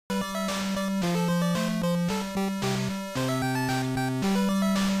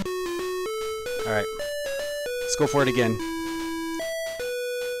Let's go for it again.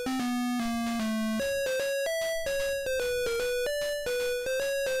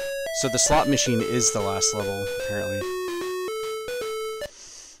 So the slot machine is the last level, apparently.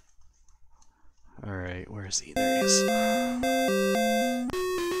 Alright, where is he? There he is.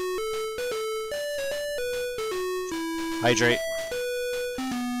 Hydrate.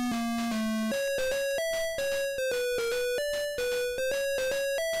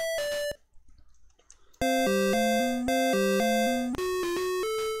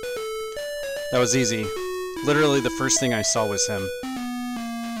 That was easy. Literally the first thing I saw was him.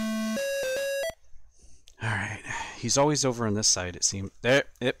 Alright. He's always over on this side, it seems. There.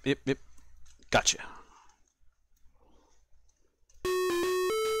 Yep. Gotcha.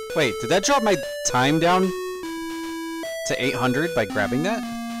 Wait, did that drop my time down to 800 by grabbing that?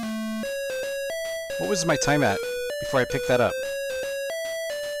 What was my time at before I picked that up?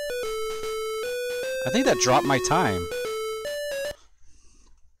 I think that dropped my time.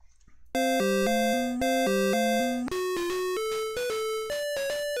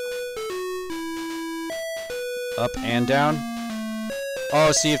 Up and down?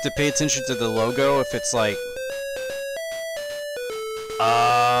 Oh, so you have to pay attention to the logo if it's like...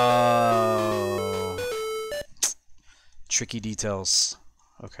 Oh. Tricky details.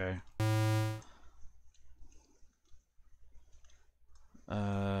 Okay.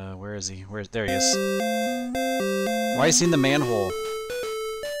 Where is he? There he is. Why is he in the manhole?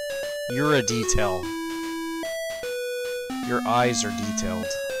 You're a detail. Your eyes are detailed.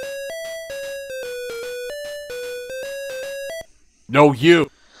 No, you!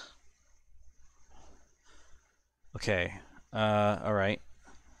 Okay. Alright.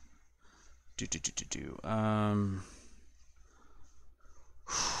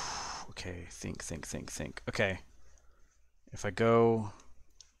 Okay, think. Okay. If I go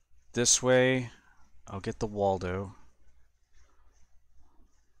this way, I'll get the Waldo.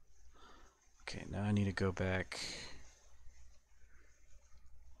 Okay, now I need to go back.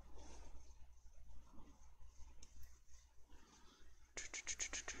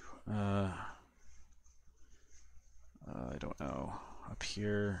 I don't know. Up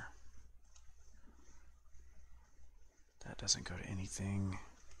here. That doesn't go to anything.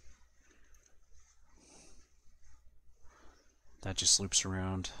 That just loops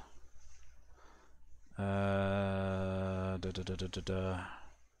around. I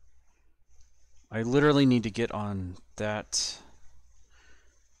literally need to get on that.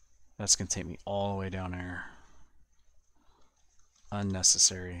 That's gonna take me all the way down there.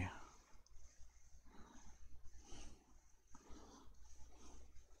 Unnecessary.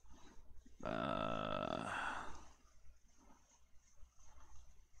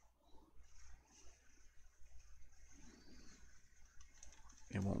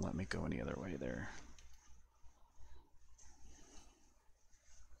 It won't let me go any other way there.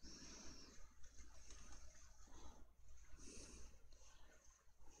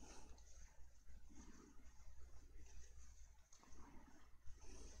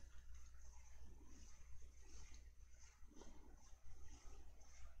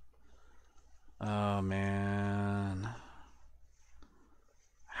 Oh man.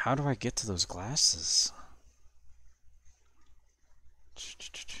 How do I get to those glasses?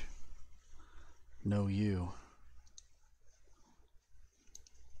 No, you.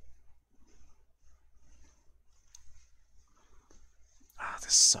 Ah,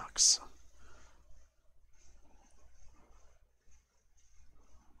 this sucks.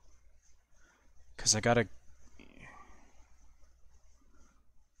 Because I gotta...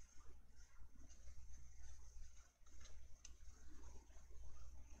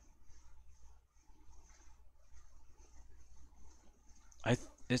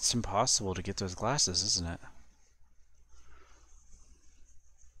 It's impossible to get those glasses, isn't it?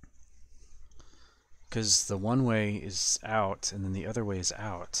 Because the one way is out, and then the other way is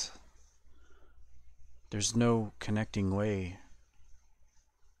out. There's no connecting way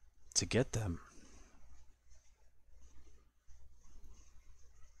to get them.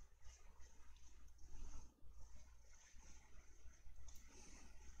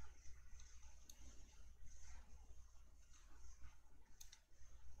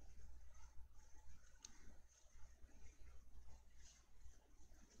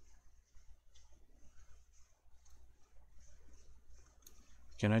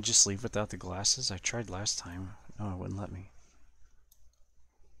 Can I just leave without the glasses? I tried last time. No, it wouldn't let me.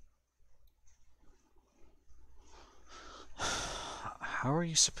 How are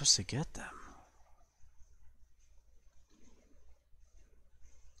you supposed to get them?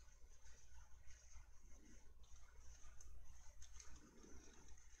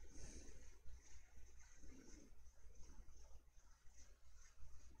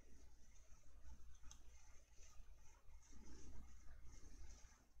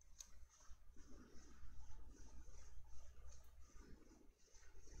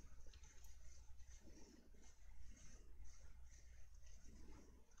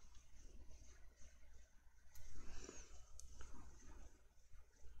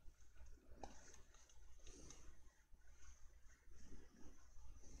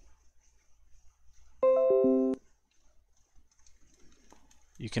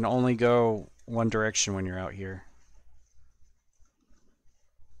 You can only go one direction when you're out here.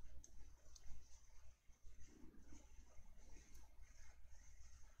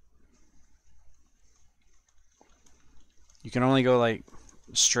 You can only go like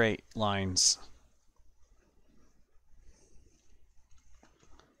straight lines.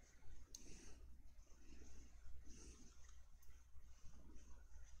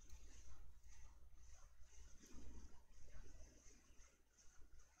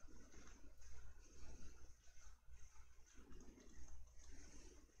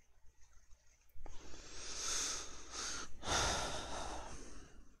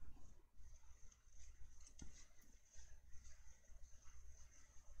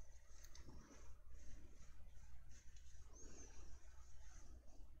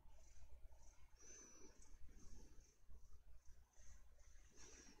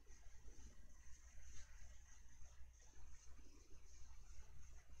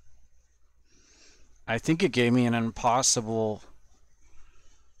 I think it gave me an impossible.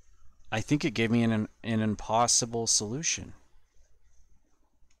 I think it gave me an impossible solution.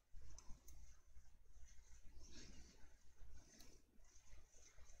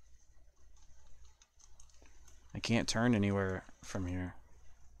 I can't turn anywhere from here.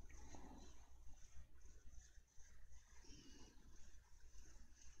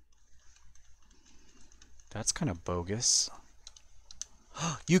 That's kind of bogus.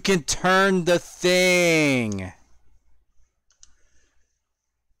 You can turn the thing!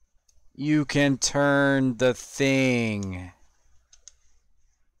 You can turn the thing.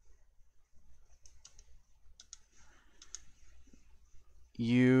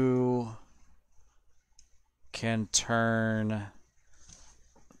 You can turn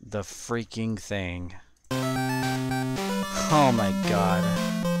the freaking thing. Oh my god.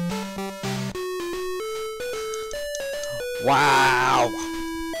 Wow!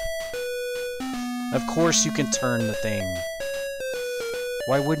 Of course you can turn the thing.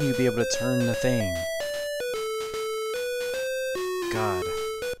 Why wouldn't you be able to turn the thing? God.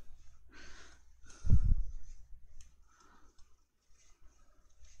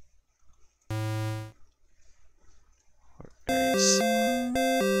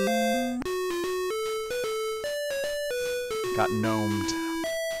 Got gnomed.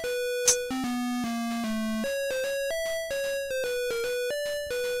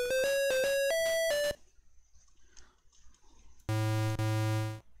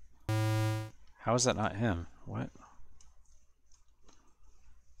 How is that not him? What?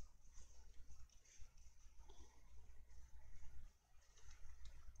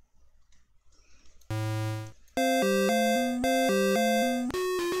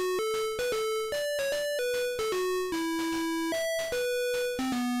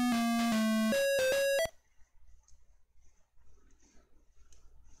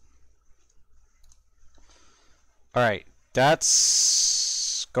 All right,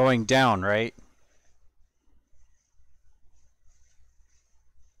 that's going down, right?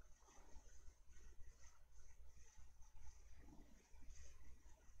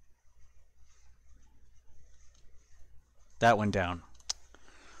 That went down.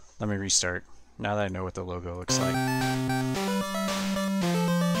 Let me restart, now that I know what the logo looks like.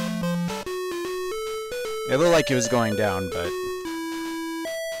 It looked like it was going down, but...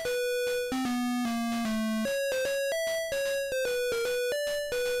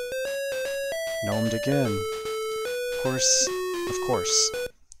 Gnomed again. Of course. Of course.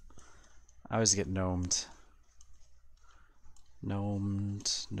 I always get gnomed.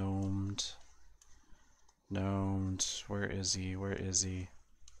 Gnomed. Gnomed. Gnomed. Where is he? Where is he?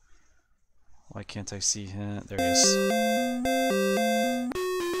 Why can't I see him? There he is.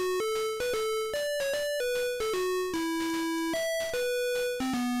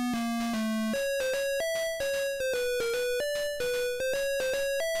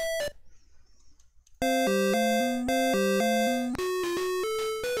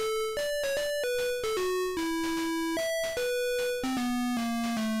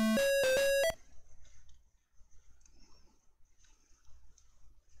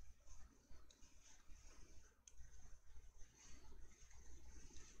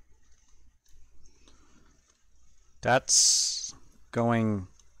 That's going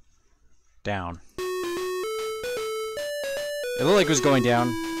down. It looked like it was going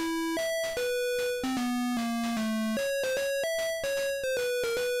down.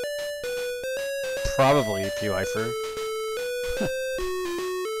 Probably P-Lifer.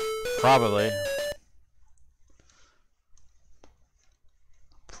 Probably.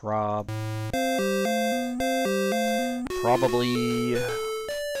 Probably.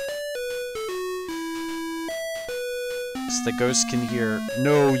 So the ghost can hear,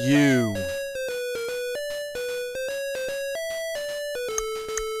 "No, you."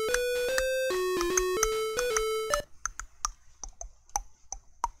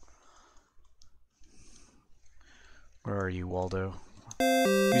 Where are you, Waldo?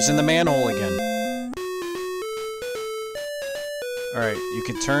 He's in the manhole again. Alright, you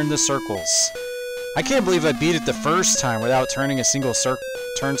can turn the circles. I can't believe I beat it the first time without turning a single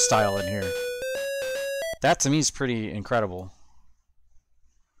turnstile in here. That to me is pretty incredible.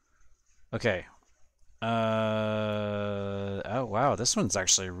 Okay. Oh wow, this one's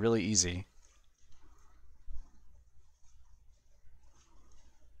actually really easy.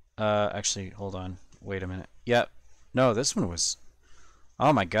 Actually, hold on. Wait a minute. Yep. No, this one was...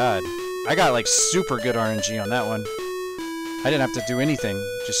 Oh my god. I got like super good RNG on that one. I didn't have to do anything.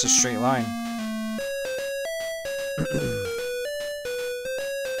 Just a straight line.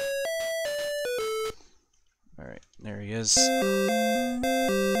 Alright, there he is.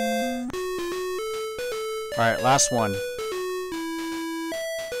 Alright, last one.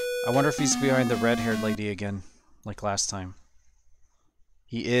 I wonder if he's behind the red-haired lady again, like last time.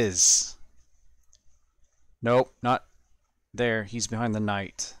 He is. Nope, not there. He's behind the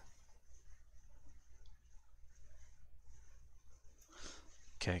knight.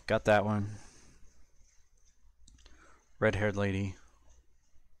 Okay, got that one. Red-haired lady.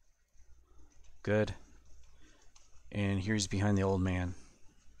 Good. And here he's behind the old man.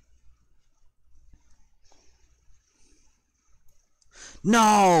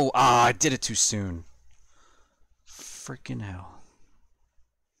 No! Ah, I did it too soon. Freaking hell.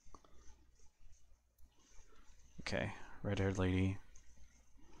 Okay, red-haired lady.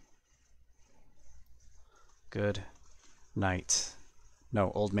 Good. Knight.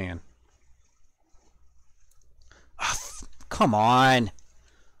 No, old man. Ah, come on!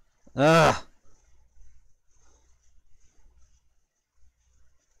 Ugh!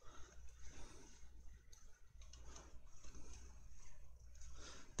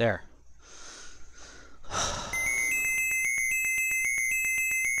 There.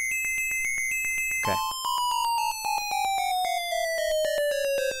 Okay.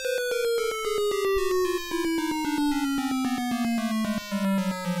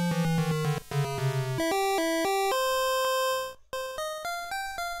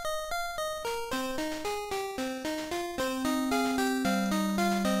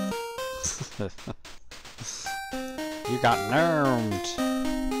 You got gnomed.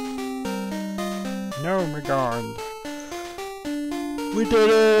 Gnome regard. We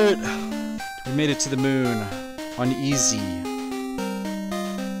did it! We made it to the moon on easy.